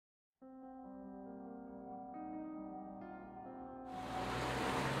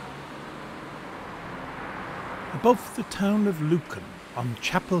Above the town of Lucan, on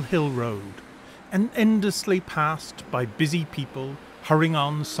Chapel Hill Road, and endlessly passed by busy people hurrying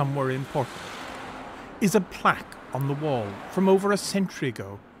on somewhere important, is a plaque on the wall from over a century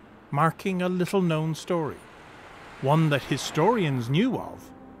ago, marking a little-known story, one that historians knew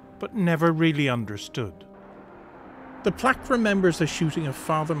of, but never really understood. The plaque remembers the shooting of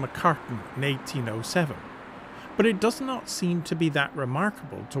Father McCartan in 1807, but it does not seem to be that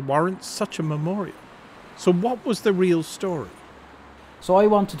remarkable to warrant such a memorial. So what was the real story? So I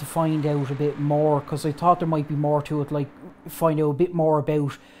wanted to find out a bit more, because I thought there might be more to it, like find out a bit more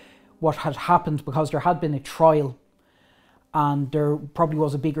about what had happened, because there had been a trial and there probably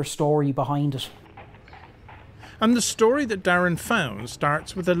was a bigger story behind it. And the story that Darren found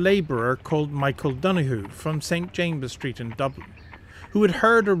starts with a labourer called Michael Donoghue from St James's Street in Dublin, who had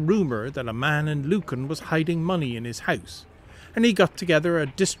heard a rumour that a man in Lucan was hiding money in his house, and he got together a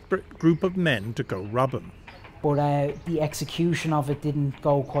disparate group of men to go rob him. But the execution of it didn't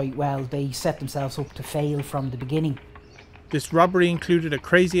go quite well. They set themselves up to fail from the beginning. This robbery included a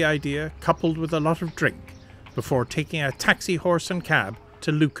crazy idea coupled with a lot of drink before taking a taxi, horse and cab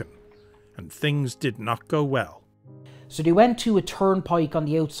to Lucan, and things did not go well. So they went to a turnpike on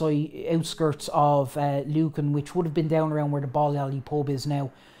the outskirts of Lucan, which would have been down around where the Ball Alley pub is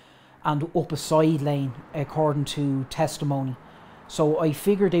now, and up a side lane, according to testimony. So I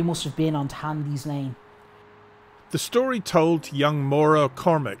figured they must have been on Tandy's Lane. The story told to young Maura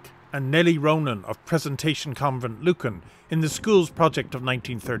Cormac and Nellie Ronan of Presentation Convent Lucan in the Schools Project of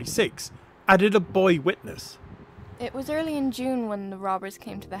 1936 added a boy witness. It was early in June when the robbers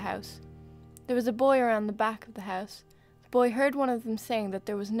came to the house. There was a boy around the back of the house. The boy heard one of them saying that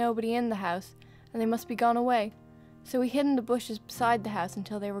there was nobody in the house and they must be gone away. So he hid in the bushes beside the house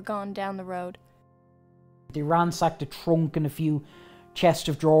until they were gone down the road. They ransacked the trunk and a few chests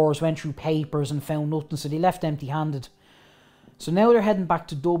of drawers, went through papers and found nothing, so they left empty-handed. So now they're heading back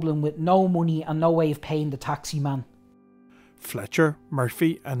to Dublin with no money and no way of paying the taxi man. Fletcher,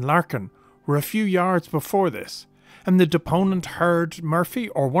 Murphy and Larkin were a few yards before this, and the deponent heard Murphy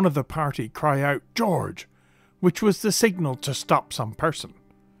or one of the party cry out, "George," which was the signal to stop some person.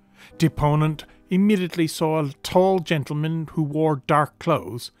 Deponent immediately saw a tall gentleman who wore dark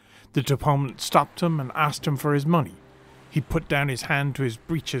clothes. The deponent stopped him and asked him for his money. He put down his hand to his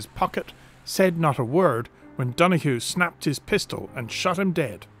breeches pocket, said not a word, when Donoghue snapped his pistol and shot him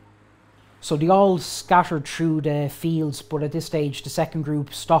dead. So they all scattered through the fields, but at this stage the second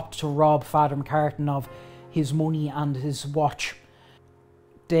group stopped to rob Father McCartan of his money and his watch.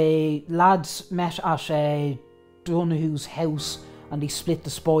 The lads met at Donoghue's house and they split the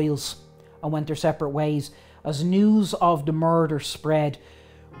spoils and went their separate ways. As news of the murder spread,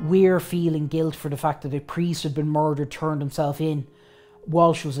 Weir, feeling guilt for the fact that a priest had been murdered, turned himself in.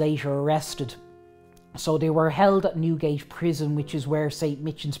 Walsh was later arrested. So they were held at Newgate Prison, which is where St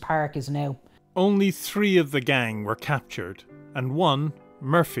Michan's Park is now. Only 3 of the gang were captured, and one,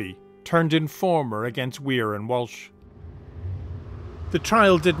 Murphy, turned informer against Weir and Walsh. The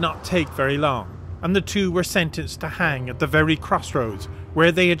trial did not take very long, and the 2 were sentenced to hang at the very crossroads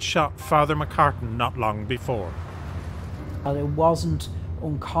where they had shot Father McCartan not long before. It wasn't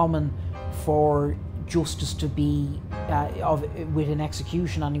uncommon for justice to be, with an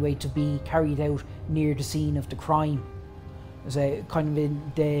execution anyway, to be carried out near the scene of the crime. As a kind of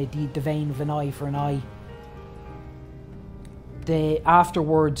in the vein of an eye for an eye.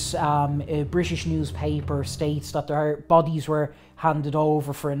 Afterwards, a British newspaper states that their bodies were handed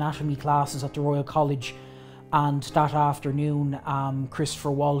over for anatomy classes at the Royal College, and that afternoon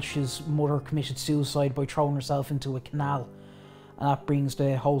Christopher Walsh's mother committed suicide by throwing herself into a canal. And that brings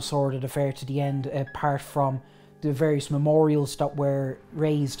the whole sordid affair to the end, apart from the various memorials that were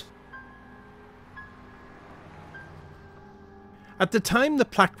raised. At the time the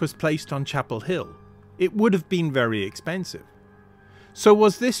plaque was placed on Chapel Hill, it would have been very expensive. So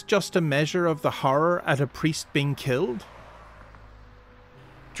was this just a measure of the horror at a priest being killed?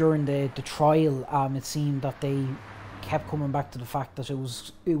 During the trial, it seemed that they kept coming back to the fact that it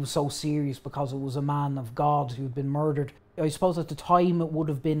was so serious because it was a man of God who had been murdered. I suppose at the time it would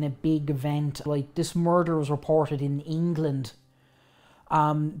have been a big event. Like, this murder was reported in England.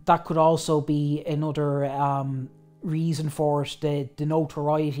 That could also be another reason for it, the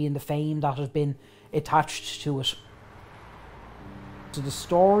notoriety and the fame that has been attached to it. So the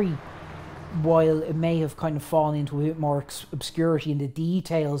story, while it may have kind of fallen into a bit more obscurity and the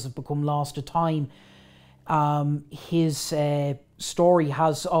details have become lost to time, his story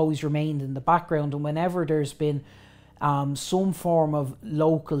has always remained in the background, and whenever there's been some form of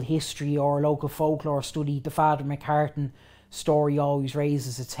local history or local folklore study, the Father McCartan story always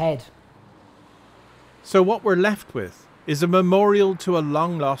raises its head. So what we're left with is a memorial to a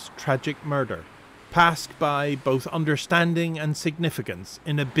long-lost tragic murder, passed by both understanding and significance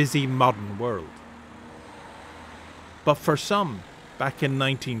in a busy modern world. But for some, back in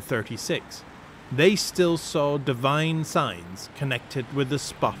 1936, they still saw divine signs connected with the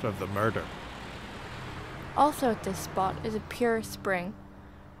spot of the murder. Also at this spot is a pure spring.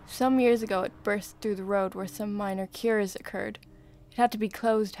 Some years ago it burst through the road where some minor cures occurred. It had to be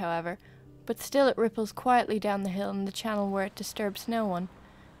closed, however, but still it ripples quietly down the hill in the channel where it disturbs no one.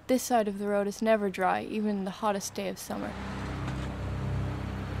 This side of the road is never dry, even in the hottest day of summer.